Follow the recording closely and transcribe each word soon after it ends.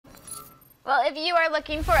Well, if you are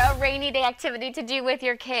looking for a rainy day activity to do with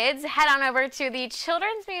your kids, head on over to the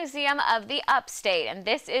Children's Museum of the Upstate. And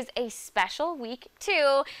this is a special week,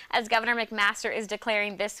 too, as Governor McMaster is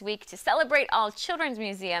declaring this week to celebrate all children's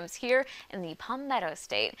museums here in the Palmetto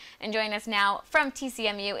State. And joining us now from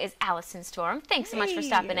TCMU is Allison Storm. Thanks so much for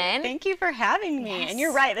stopping in. Thank you for having me. Yes. And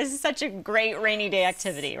you're right, this is such a great rainy day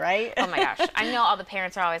activity, right? Oh my gosh. I know all the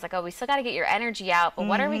parents are always like, oh, we still got to get your energy out, but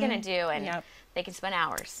what are we going to do? And they can spend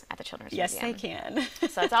hours at the Children's Museum. Yes, they can.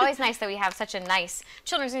 So it's always nice that we have such a nice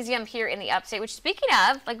Children's Museum here in the Upstate, which, speaking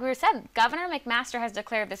of, like we said, Governor McMaster has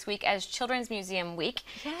declared this week as Children's Museum Week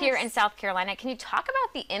here in South Carolina. Can you talk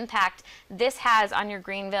about the impact this has on your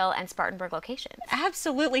Greenville and Spartanburg locations?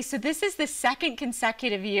 Absolutely. So this is the second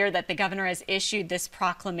consecutive year that the governor has issued this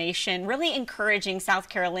proclamation, really encouraging South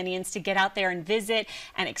Carolinians to get out there and visit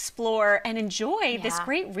and explore and enjoy this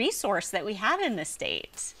great resource that we have in the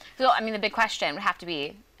state. So, I mean, the big question would have to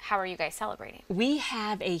be, how are you guys celebrating? We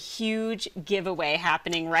have a huge giveaway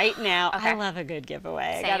happening right now. I love a good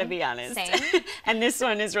giveaway, I gotta be honest. Same. And this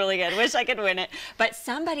one is really good. Wish I could win it. But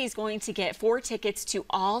somebody's going to get 4 tickets to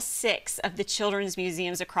all 6 of the children's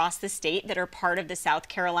museums across the state that are part of the South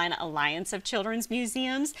Carolina Alliance of Children's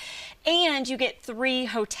Museums. And you get 3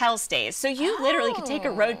 hotel stays. So you literally could take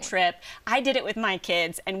a road trip. I did it with my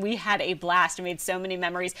kids and we had a blast and made so many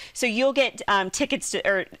memories. So you'll get tickets to,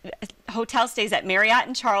 or hotel stays at Marriott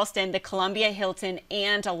in Charleston, the Columbia Hilton,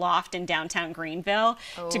 and a loft in downtown Greenville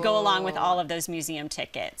to go along with all of those museum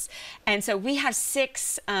tickets. And so we have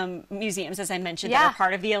 6 museums, as I mentioned, that are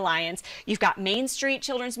part of the Alliance. You've got Main Street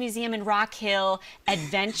Children's Museum in Rock Hill,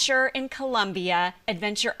 Adventure in Columbia.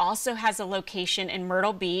 Adventure also has a location in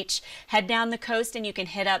Myrtle Beach. Head down the coast and you can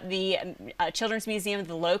hit up the Children's Museum of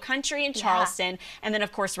the Low Country in Charleston. And then,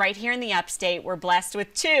 of course, right here in the Upstate, we're blessed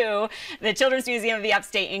with 2, the Children's Museum of the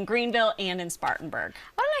Upstate in Greenville and in Spartanburg.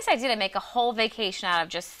 What a nice idea to make a whole vacation out of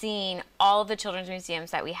just seeing all of the children's museums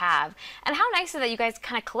that we have. And how nice is it that you guys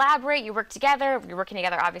kind of collaborate, you work together, you're working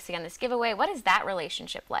together obviously on this giveaway. What is that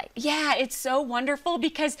relationship like? Yeah, it's so wonderful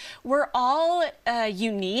because we're all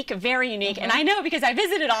unique, very unique, and I know because I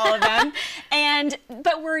visited all of them,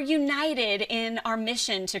 but we're united in our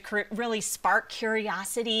mission to really spark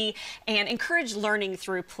curiosity and encourage learning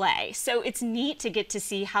through play. So it's neat to get to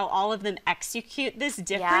see how all of them execute this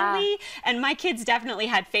differently, and my kids definitely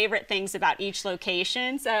had favorite things about each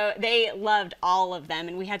location, so they loved all of them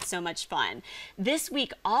and we had so much fun. This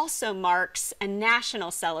week also marks a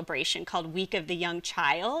national celebration called Week of the Young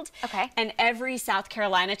Child. And every South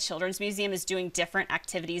Carolina Children's Museum is doing different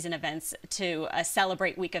activities and events to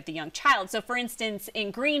celebrate Week of the Young Child. So for instance,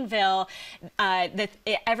 in Greenville,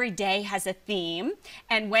 every day has a theme,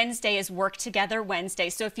 and Wednesday is Work Together Wednesday.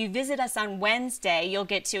 So if you visit us on Wednesday, you'll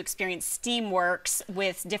get to experience Steamworks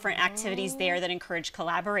with different activities there that encourage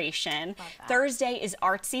collaboration. Thursday is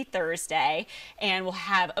Artsy Thursday, and we'll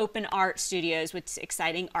have open art studios with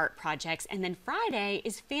exciting art projects. And then Friday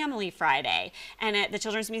is Family Friday. And at the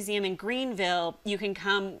Children's Museum in Greenville, you can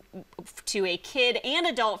come to a kid and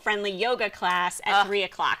adult friendly yoga class at 3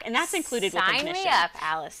 o'clock. And that's included with admission. Sign me up,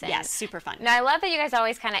 Allison. Yes, super fun. Now, I love that you guys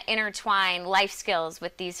always kind of intertwine life skills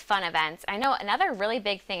with these fun events. I know another really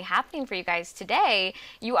big thing happening for you guys today,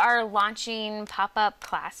 you are launching pop-up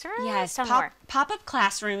classrooms? Yes, pop-up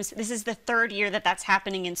classrooms. This is the 3rd year that that's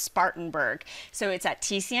happening in Spartanburg. So it's at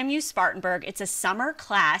TCMU Spartanburg. It's a summer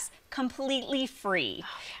class, completely free.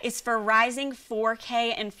 It's for rising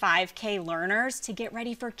 4K and 5K learners to get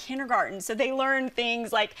ready for kindergarten. So they learn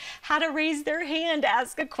things like how to raise their hand,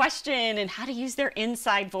 ask a question, and how to use their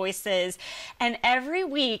inside voices. And every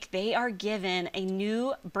week they are given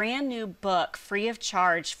a brand new book free of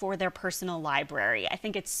charge for their personal library. I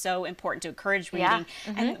think it's so important to encourage reading.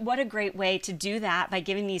 And what a great way to do that by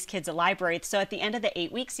giving these kids a library. So at the end of the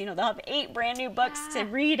 8 weeks, you know, they'll have 8 brand new books to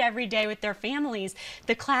read every day with their families.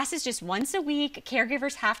 The class is just once a week.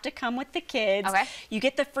 Caregivers have to come with the kids. You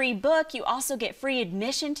get the free book. You also get free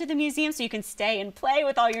admission to the museum so you can stay and play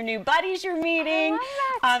with all your new buddies you're meeting.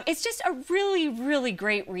 It's just a really, really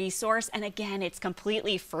great resource. And again, it's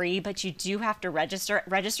completely free, but you do have to register.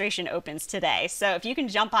 Registration opens today. So if you can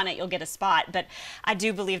jump on it, you'll get a spot. But I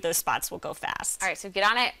do believe those spots will go fast. All right, so get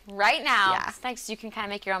on it right now. It's nice. You can kind of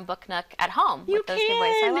make your own book nook at home with those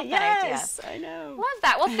giveaways. So I love that idea. Yes, I know. Love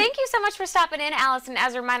that. Well, thank you so much for stopping in, Allison.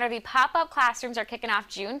 As a reminder, the pop-up classrooms are kicking off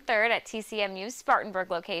June 3rd at TCMU's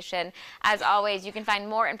Spartanburg location. As always, you can find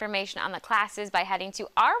more information on the classes by heading to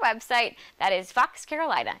our website. That is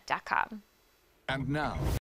foxcarolina.com. And now.